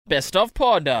Best of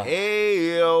Pod.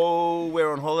 Hey, we're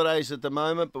on holidays at the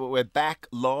moment, but we're back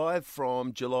live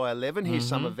from July 11. Here's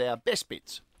some of our best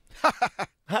bits.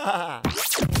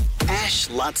 Ash,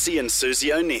 Lutzi and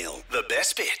Susie O'Neill, the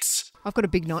best bits. I've got a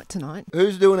big night tonight.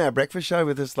 Who's doing our breakfast show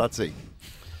with us, Lutzi?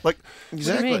 Like,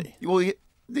 Exactly. Well,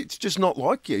 it's just not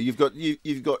like you. You've got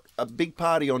a big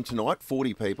party on tonight,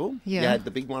 40 people. Yeah. You had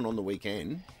the big one on the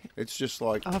weekend. It's just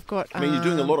like, I've got. I mean, you're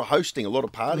doing a lot of hosting, a lot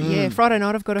of partying. Yeah, Friday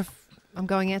night I'm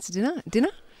going out to dinner.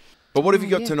 But what have you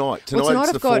got Yeah. tonight? Well, tonight It's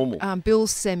I've the got formal.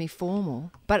 Bill's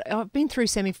semi-formal, but I've been through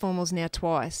semi-formals now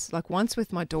twice, like once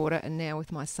with my daughter and now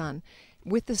with my son.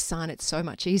 With the son, it's so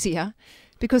much easier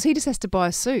because he just has to buy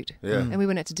a suit. Yeah. And we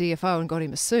went out to DFO and got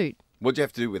him a suit. What'd you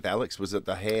have to do with Alex? Was it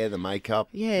the hair, the makeup?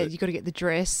 Yeah, you got to get the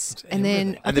dress. And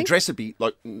then I And the think, dress would be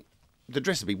like... The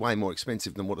dress would be way more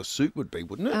expensive than what a suit would be,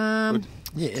 wouldn't it?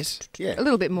 Yes. Yeah. a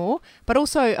little bit more. But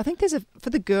also, I think for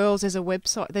the girls, there's a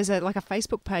website, there's like a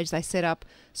Facebook page they set up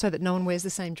so that no one wears the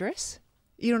same dress.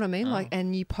 You know what I mean? Like,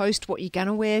 and you post what you're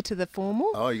gonna wear to the formal.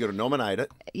 Oh, you got to nominate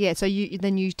it. Yeah, so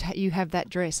you have that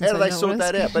dress. And How do so they no sort one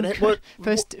that else out? can- But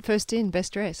what? first in,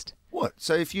 best dressed. What?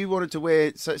 So if you wanted to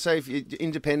wear, say if you,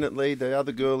 independently, the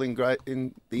other girl in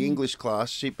the English class,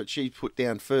 she put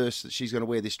down first that she's going to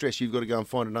wear this dress. You've got to go and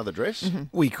find another dress. Mm-hmm.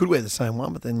 Well, you could wear the same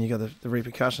one, but then you got the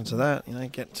repercussions of that. You know,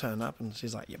 get turned up and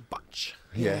she's like, you butch.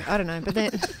 Yeah. I don't know, but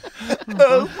then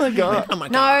Oh my god! Oh my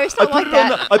no, it's not like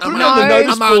that. I put it no, on the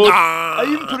notice Oh my board. God.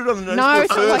 I even put it on the notice No, board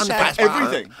it's not like first. that.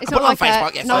 Everything. It's I not put it like on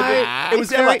that. Facebook No, yesterday. It was it's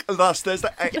there very, like last Thursday.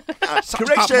 Such a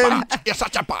Correction. butch. You're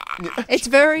such a butch. it's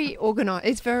very organised.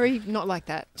 It's very not like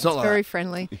that. It's not like very that.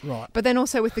 friendly. Right. But then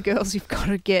also with the girls, you've got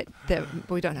to get well,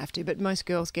 we don't have to, but most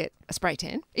girls get a spray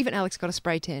tan. Even Alex got a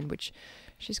spray tan, which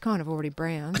she's kind of already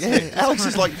brown. So Yeah, it's Alex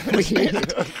is kind like.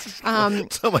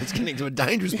 It's almost getting to a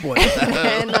dangerous point.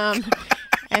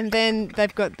 and then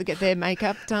they've got to get their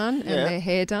makeup done and Yeah. their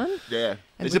hair done. Yeah,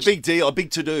 And it's a big deal, a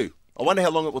big to do. I wonder how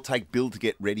long it will take Bill to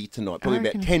get ready tonight. Probably about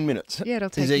reckon- 10 minutes. Yeah, it'll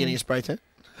take. Is he him- getting a spray tan?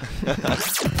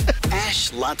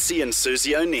 Ash, Lutzi and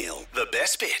Susie O'Neill, the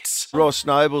best bits. Ross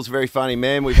Noble's a very funny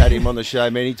man. We've had him on the show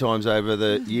many times over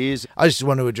the years. I just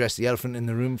want to address the elephant in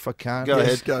the room if I can. Go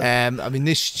ahead. Go. I mean,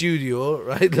 this studio,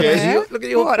 right? Look, Yeah. look at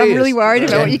your What? face. I'm really worried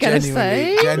about what you're gonna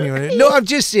Genuinely, say. Genuinely. No, I'm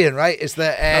just saying, right? It's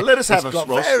that Now let us have it's a got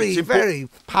Ross. very, It's important. very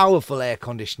powerful air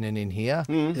conditioning in here.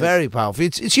 Very powerful.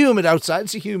 It's humid outside.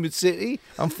 It's a humid city.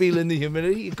 I'm feeling the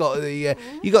humidity. You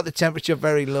got the temperature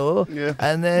very low. Yeah.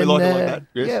 And then We like it like that,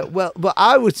 yes. yeah. Well, but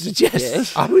I would suggest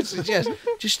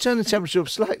just turn the temperature up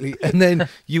slightly, and then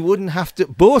you wouldn't have to.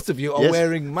 Both of you are Yes.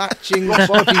 wearing matching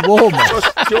body warmers. Ross,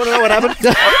 do you want to know what happened?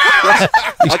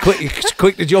 He's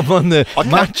quick to jump on the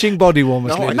matching body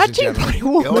warmers. No, ladies and Matching gentlemen. body Yeah,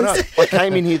 I know. warmers. I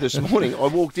came in here this morning. I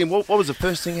walked in. What was the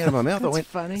first thing out of my mouth? I That's went,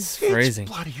 funny. Freezing.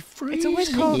 bloody freezing. It's always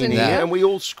cold in here. here. And we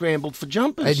all scrambled for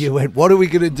jumpers. And you went, what are we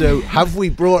going to do? Have we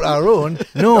brought our own?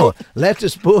 No, let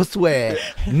us both wear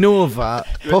Nova,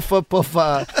 puffer,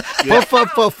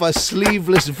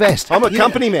 sleeveless vest. I'm a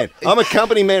company man. I'm a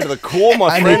company man to the core,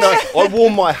 my And friend. I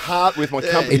warm my heart with my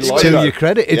company It's logo. to your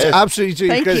credit. It's Yes. absolutely to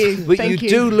your Thank credit. you, But thank you you.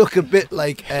 do look a bit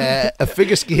like a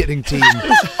figure skating team.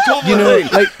 What You would know,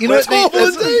 it be? like you know, Let's go for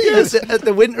it, at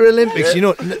the Winter Olympics. You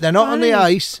know, they're not on the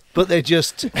ice, but they're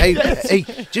just hey,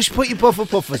 just put your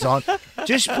puffers on.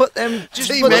 Just put them.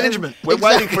 Just Team put them- management. We're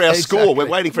waiting for our score. Exactly. We're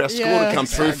waiting for our score Yeah. to come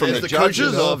through from There's the the coaches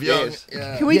judges. of young. Yes.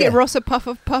 Yeah. Can we get Yeah. Ross a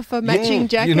puffer matching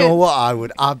jacket? You know what? I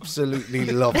would absolutely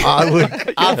love. I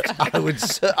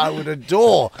would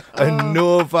adore a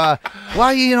Nova. Why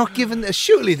are you not giving the?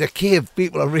 Surely the cave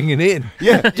people are ringing in.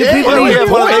 Yeah. Do people Why don't we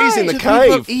have one of even- these in the do people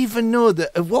cave? even know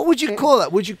that? What would you call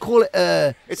that? Would you call it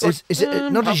a? It's Is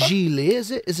it not a gilet?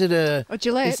 Is it? Is it a? A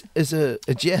Gillette. Is a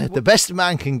the best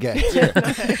man can get.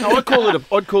 No, I'd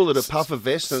call it a puffer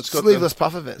vest, and it's got Sleeveless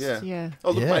puffer vest. Yeah. Yeah.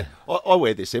 Oh look, Yeah. mate, I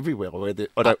wear this everywhere. I wear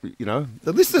I don't, you know.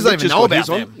 The listeners don't even Richard's know got about his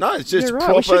on. them. No, it's just You're right,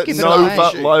 we proper should give it a eye.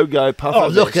 Nova logo puffer. Oh,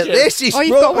 look vest. at this! He's Oh,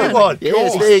 you've got brought me one.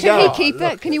 Yes, there you Can go. he keep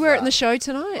that? Can you wear it in the show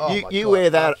tonight? You wear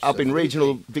that up in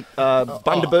regional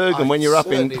Bundaberg, and when you're up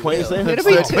in certainly Queensland, will. It'll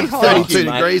be too hot. 32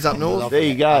 mate. degrees up north. There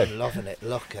you go. I'm loving it.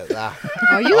 Look at that.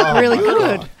 Oh, you look really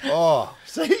good. Oh.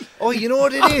 See, Oh, you know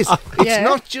what it is? It's Yeah.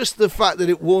 not just the fact that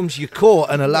it warms your core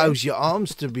and allows your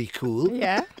arms to be cool,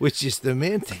 Yeah. which is the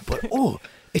main thing, but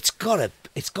it's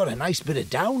it's got a nice bit of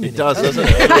down in it. It does, doesn't it?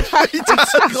 it?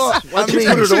 It's got, I mean,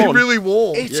 put it It's on. really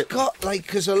warm. it's got like,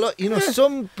 because a lot,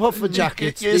 some puffer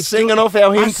jackets. You're they singing do- off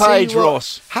our I hymn see page, what-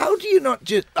 Ross. How do you not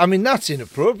just? I mean, that's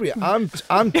inappropriate. I'm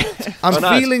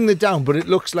know. feeling the down, but it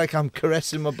looks like I'm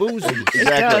caressing my bosom. It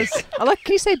does.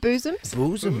 Can you say bosoms?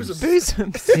 Bosoms.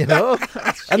 Bosoms. You know,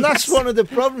 and that's one of the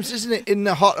problems, isn't it? In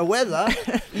the hotter weather,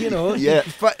 Yeah.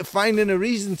 finding a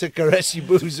reason to caress your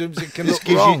bosoms, it can look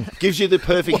Gives wrong. gives you the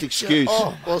perfect excuse.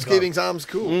 Oh, Whilst keeping his arms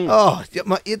cool. Oh,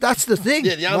 that's the thing.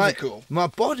 Yeah, the arms my, are cool. My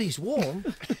body's warm.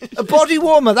 A body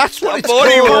warmer. That's what it's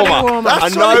Body called. warmer.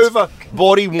 That's A what it's- Nova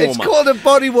body warmer. It's called a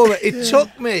body warmer. It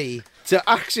took me to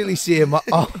actually say my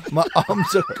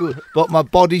arms are cool, but my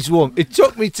body's warm. It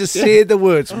took me to say the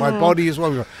words, my body is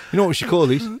warm. You know what we should call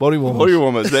these? Body warmers. Body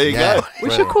warmers. There you Yeah. go. We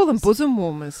should call them bosom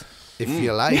warmers. If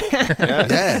you like.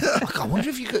 Yeah. Look, I wonder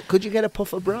if you could you get a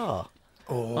puffer bra?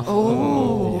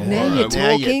 Oh, now you're Now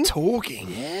talking. you're talking.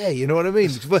 Yeah, you know what I mean?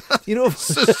 But,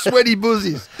 Sweaty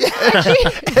buzzies.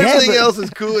 Everything but- else is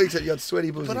cool except you got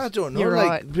sweaty buzzies. But I don't know, You're like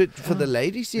right. but for the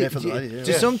ladies, Yeah, for the ladies,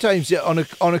 yeah. so sometimes on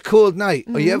a cold night,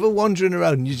 are you ever wandering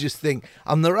around and you just think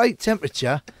I'm the right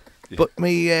temperature, but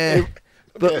me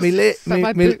But my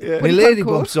me what do you lady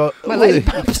call it? bumps are My lady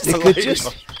bumps. They My could lady just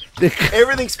bumps. they could-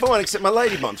 Everything's fine except my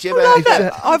lady bumps. You I ever love had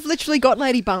that? that. I've literally got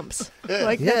lady bumps.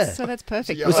 Like Yeah. that's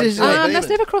perfect. Yeah, Was this like- That's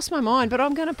never crossed my mind, but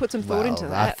I'm going to put some thought into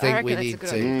Well, that. I think reckon we that's a need good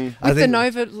to. idea. I With the think-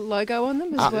 Nova logo on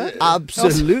them as well.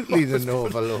 Absolutely the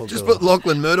Nova logo. Just put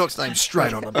Lachlan Murdoch's name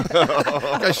straight on them.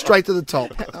 Go straight to the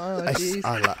top. Oh, I, jeez.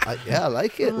 I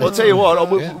like it. Well, I'll tell you what,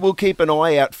 we'll keep an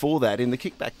eye out for that in the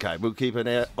Kickback Cave. We'll keep an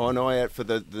eye out for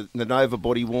the Nova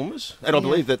body warmers. And I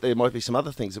believe that there might be some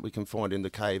other things that we can find in the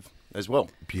cave as well.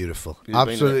 Beautiful, You've been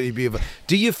absolutely beautiful.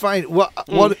 Do you find what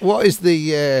is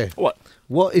the What?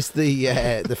 What is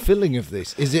the filling of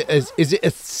this? Is it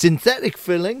a synthetic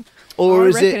filling or I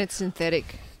is reckon it? it's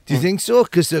synthetic. Do you think so?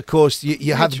 Because of course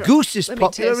you have try. goose is Let me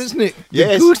popular, test. isn't it?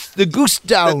 Yes. The goose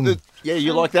down. Yeah,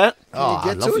 you like that? Oh,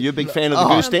 I love Are you a big fan of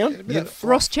the goose down?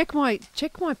 Ross, check my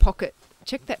pocket.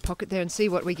 Check that pocket there and see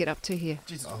what we get up to here.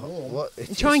 What?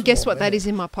 And try and guess what that is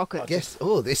in my pocket. Guess.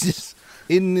 Oh, this is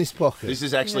in this pocket. This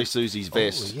is actually Susie's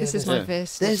vest. This is my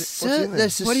vest. There's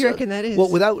a What do you reckon that is?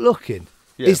 What, without looking?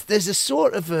 Yeah. There's a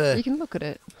sort of a. You can look at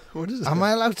it. What is Am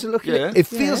I allowed to look Yeah. at it? It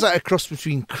feels Yeah. like a cross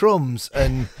between crumbs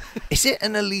and. Is it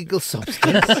an illegal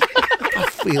substance? I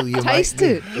feel you Taste might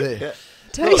it. Yeah.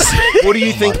 Taste it. What do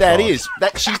you think that God. is?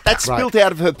 That's Right. spilt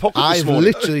out of her pocket this I've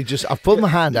morning. literally I've pulled my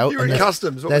hand out You're and in there's,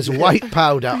 customs. What there's was it? white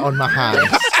powder on my hands.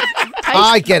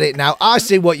 I get it now. I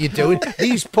see what you're doing.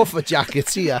 These puffer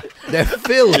jackets here, they're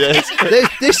filled.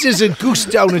 This isn't goose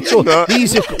down at all.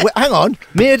 These are, hang on,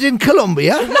 made in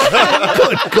Colombia.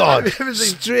 Good God.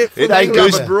 Straight from It ain't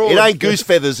Colombia. goose. It ain't goose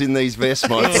feathers in these vests,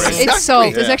 my friend. It's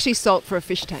salt. It's actually salt for a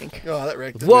fish tank. Oh, that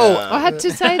wrecked it. Whoa, I had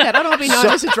to say that. I don't want to be known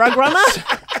as a drug runner.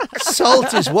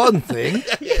 salt is one thing.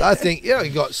 I think, you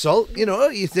got salt.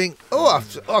 You think,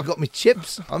 I've got my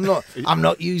chips. I'm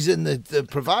not using the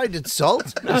provided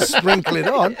salt. Sprinkle it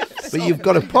on, but you've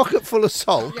got a pocket full of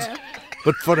salt.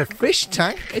 But for a fish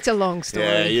tank, It's a long story.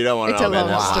 Yeah, you don't want to It's know a about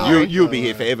long that. story. You'll be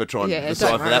here forever trying Yeah, to don't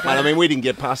decipher worry that, mate. about I mean, we didn't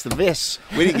get past the vests.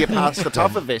 We didn't get past the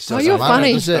tougher vests. Oh, you're matter,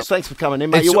 funny. does it? Thanks for coming in,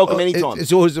 mate. You're welcome anytime.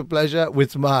 It's always a pleasure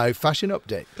with my fashion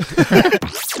update.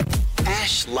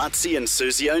 Ash, Lutzi, and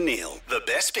Susie O'Neill. The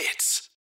best bits.